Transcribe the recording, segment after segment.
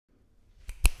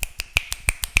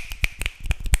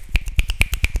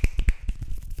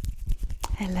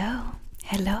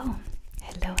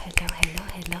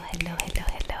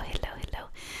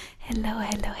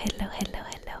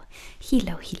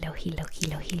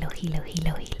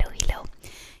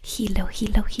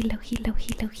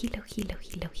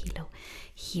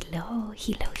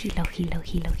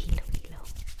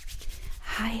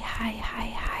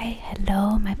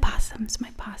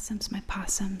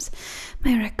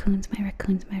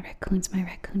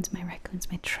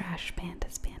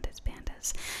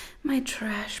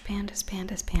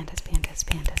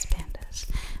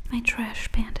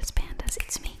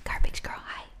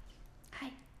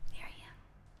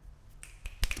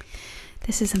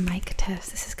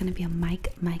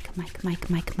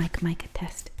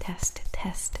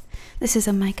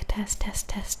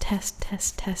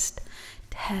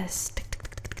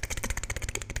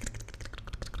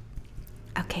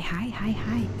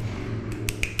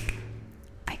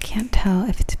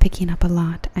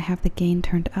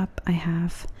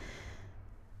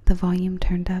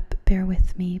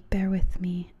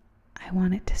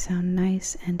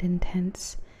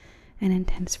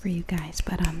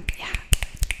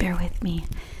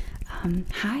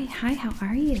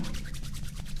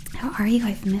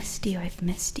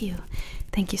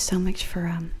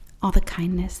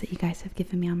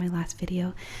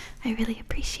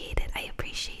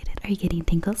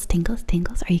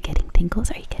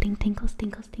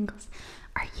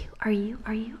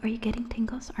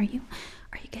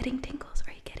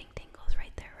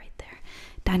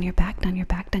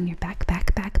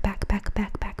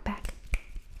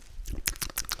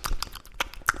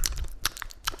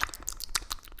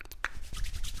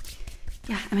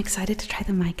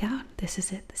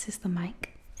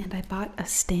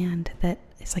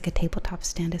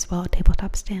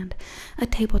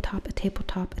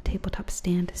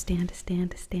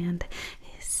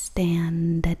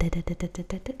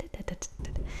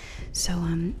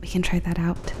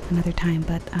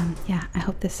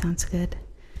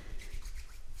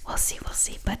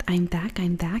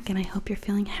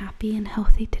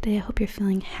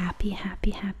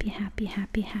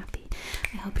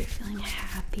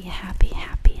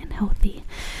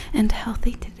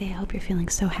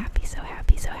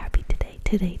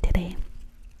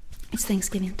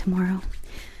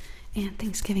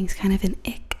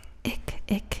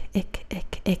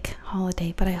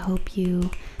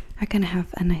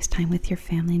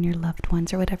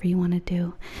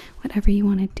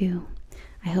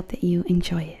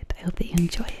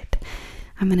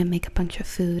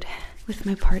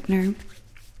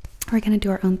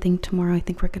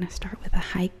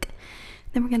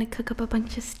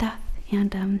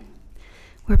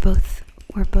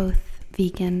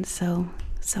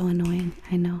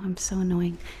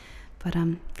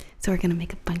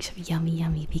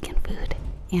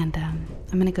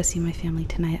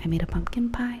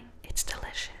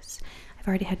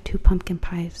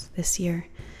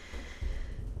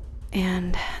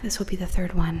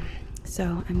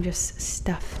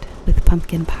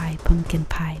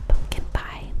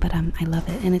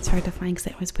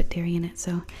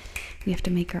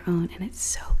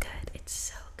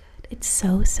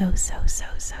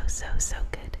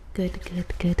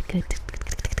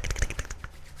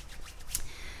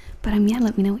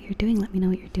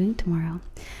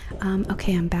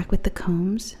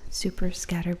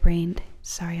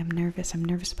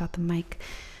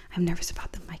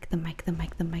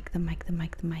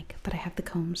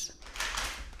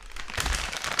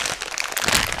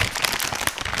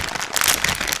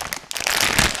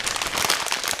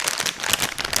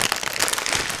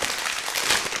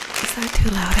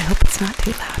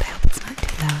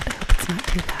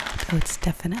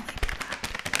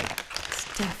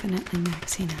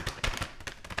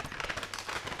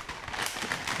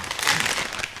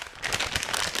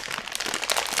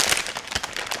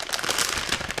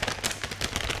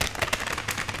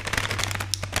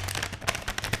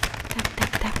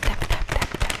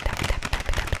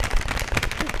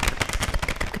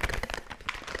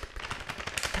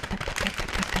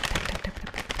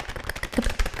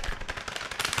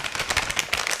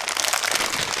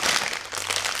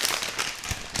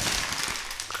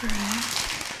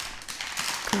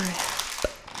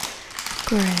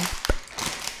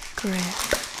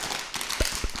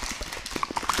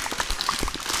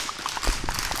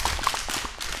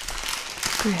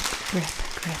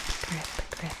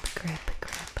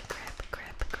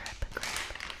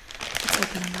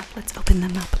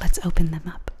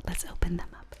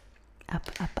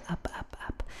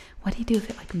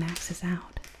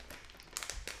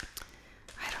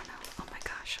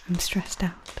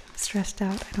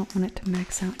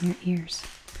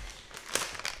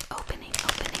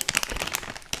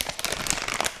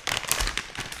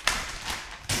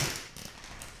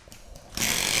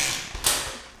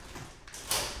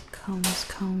combs,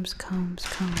 combs, combs,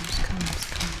 combs, combs,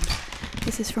 combs.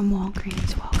 This is from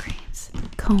Walgreens, Walgreens.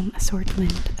 Comb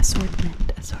assortment,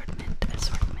 assortment, assortment,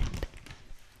 assortment.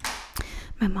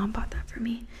 My mom bought that for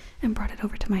me and brought it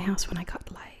over to my house when I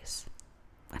got lice.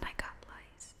 When I got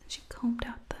lice. And she combed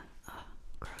out the,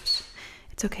 gross.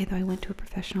 It's okay though, I went to a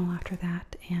professional after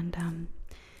that and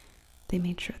they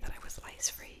made sure that I was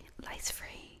lice-free.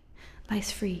 Lice-free.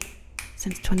 Lice-free.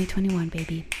 Since 2021,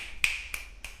 baby.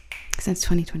 Since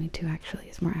 2022 actually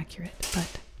is more accurate, but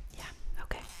yeah,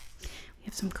 okay. We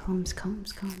have some combs,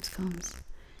 combs, combs, combs.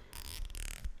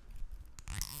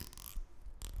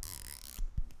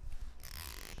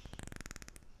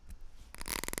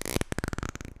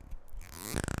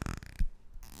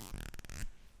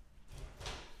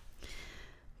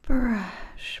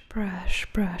 Brush, brush,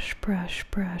 brush, brush,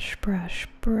 brush, brush,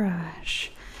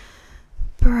 brush.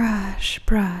 Brush,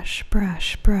 brush,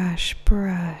 brush, brush,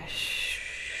 brush.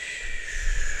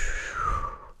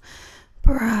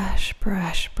 Brush,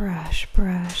 brush, brush,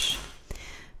 brush.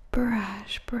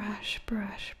 Brush, brush,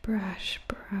 brush, brush,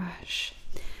 brush.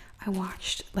 I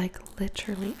watched like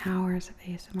literally hours of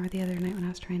ASMR the other night when I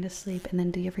was trying to sleep. And then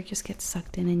do you ever just get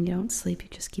sucked in and you don't sleep? You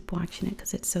just keep watching it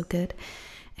because it's so good.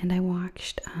 And I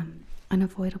watched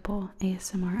Unavoidable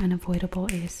ASMR, Unavoidable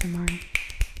ASMR.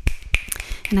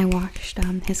 And I watched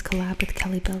his collab with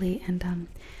Kelly Belly, and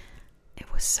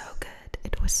it was so good.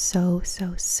 It was so,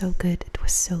 so, so good. It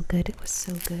was so good. It was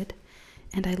so good.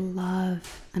 And I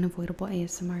love Unavoidable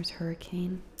ASMR's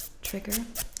hurricane trigger,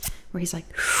 where he's like,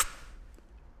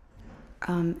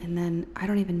 and then I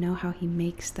don't even know how he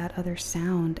makes that other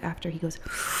sound after he goes,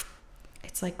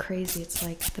 it's like crazy. It's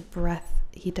like the breath.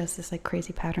 He does this like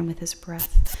crazy pattern with his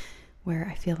breath where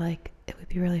I feel like it would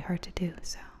be really hard to do.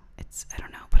 So it's, I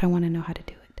don't know, but I want to know how to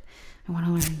do it. I want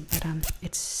to learn, but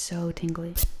it's so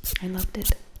tingly. I loved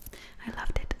it. I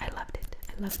loved it. I loved it.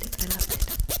 I loved it. I loved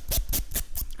it.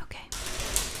 Okay.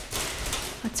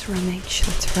 Let's rummage.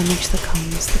 Let's rummage the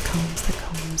combs, the combs, the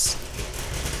combs.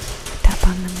 Tap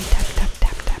on them. Tap, tap,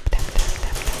 tap, tap, tap, tap,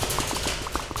 tap, tap.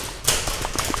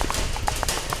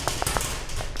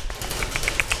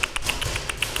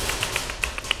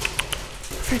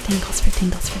 For tingles, for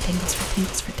tingles, for tingles, for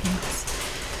tingles, for tingles.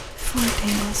 For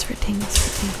tingles, for tingles, for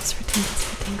tingles, for tingles,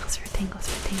 for tingles, for tingles,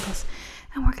 for tingles.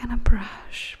 And we're gonna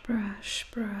brush, brush,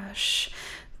 brush,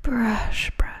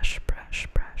 brush, brush, brush,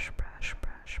 brush, brush,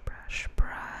 brush, brush,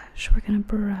 brush. We're gonna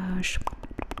brush,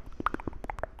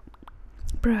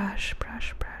 brush, brush,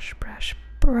 brush, brush,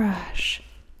 brush.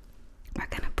 We're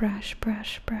gonna brush,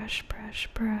 brush, brush, brush,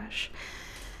 brush.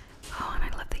 Oh, and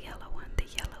I love the yellow one. The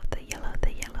yellow, the yellow,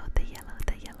 the yellow, the yellow,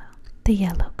 the yellow. The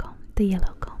yellow comb, the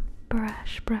yellow comb.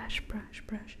 Brush, brush, brush,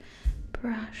 brush.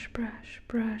 Brush, brush,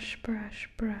 brush, brush,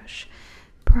 brush.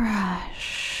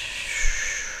 Brush.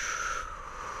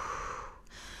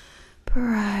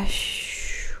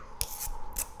 Brush.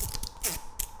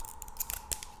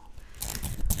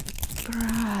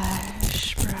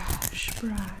 Brush, brush,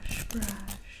 brush,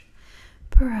 brush.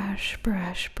 Brush,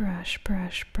 brush, brush,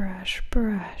 brush, brush,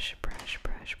 brush, brush,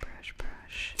 brush, brush,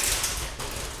 brush.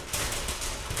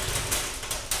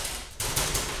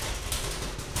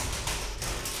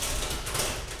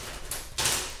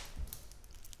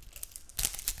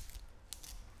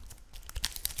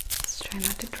 Let's try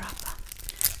not to drop them.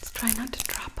 Let's try not to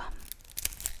drop them.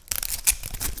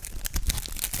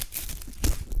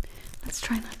 Let's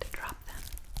try not to drop them.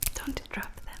 Don't drop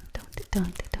them. Don't.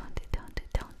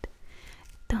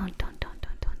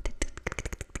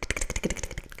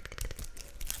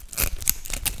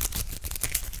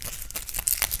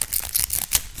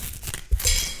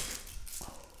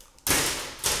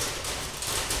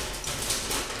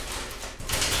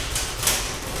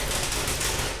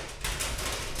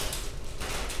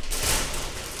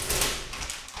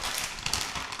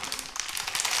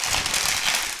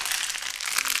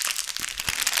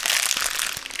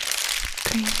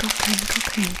 Crinkle, crinkle,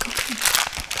 crinkle, crinkle.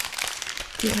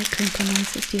 Do you like crinkle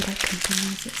noises? Do you like crinkle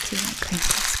noises? Do you like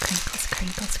crinkles, crinkles,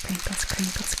 crinkles, crinkles,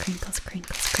 crinkles, crinkles, crinkles,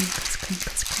 crinkles, crinkles,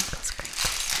 crinkles, crinkles, crinkles,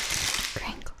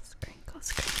 crinkles,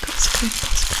 crinkles, crinkles,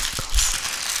 crinkles.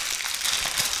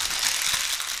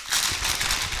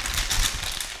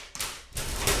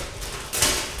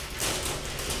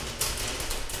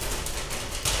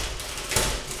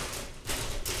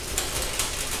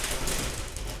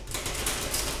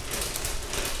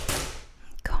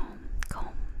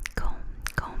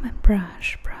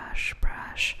 Brush, brush,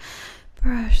 brush,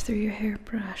 brush through your hair.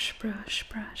 Brush, brush,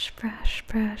 brush, brush,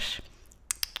 brush.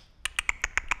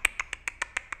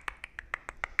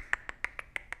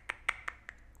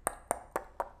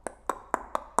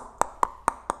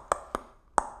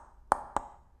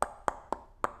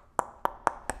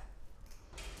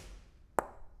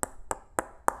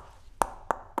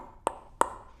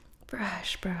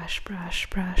 Brush, brush, brush,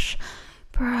 brush,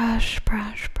 brush,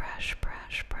 brush, brush,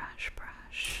 brush, brush,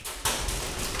 brush.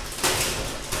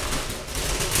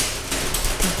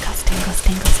 Tingles, tingles,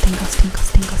 tingles, tingles,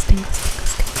 tingles, tingles,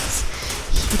 tingles, tingles.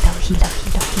 Hilo, hilo,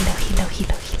 hilo, hilo, hilo,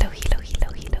 hilo, hilo, hilo,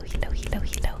 hilo, hilo, hilo, hilo,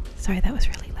 hilo. Sorry, that was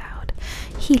really loud.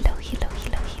 Hilo, hilo,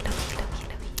 hilo, hilo, hilo,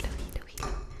 hilo, hilo, hilo,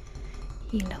 hilo.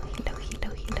 Hilo, hilo,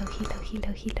 hilo, hilo, hilo, hilo,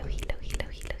 hilo, hilo, hilo, hilo, hilo,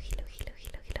 hilo,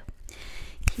 hilo, hilo.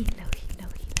 Hilo, hilo,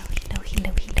 hilo, hilo,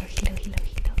 hilo, hilo, hilo, hilo,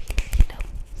 hilo, hilo.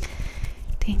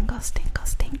 Tingles,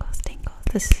 tingles, tingles, tingles.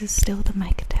 This is still the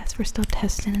mic test. We're still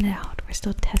testing it out. We're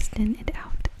still testing it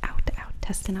out.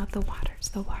 Testing out the waters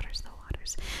for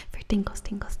tingles,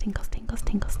 tingles, tingles, tingles,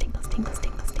 tingles, tingles, tingles,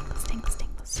 tingles, tingles, tingles,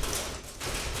 tingles.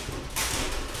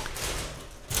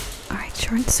 All right,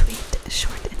 short and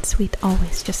sweet,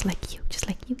 always, just like you,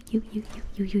 you.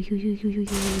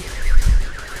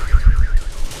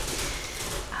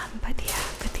 But yeah,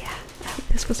 I hope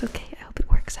this was okay. I hope it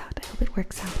works out.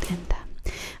 And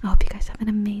I hope you guys have an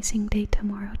amazing day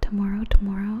tomorrow.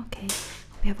 Okay.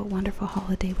 Hope you have a wonderful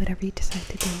holiday, whatever you decide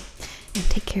to do. And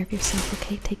take care of yourself,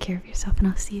 okay? Take care of yourself, and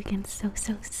I'll see you again so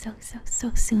soon.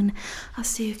 I'll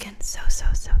see you again so soon.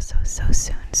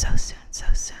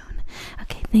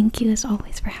 Okay, thank you as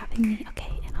always for having me.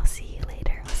 Okay, and I'll see you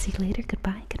later.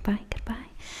 Goodbye. And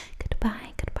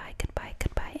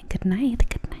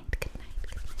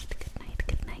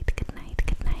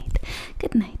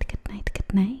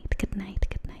good night.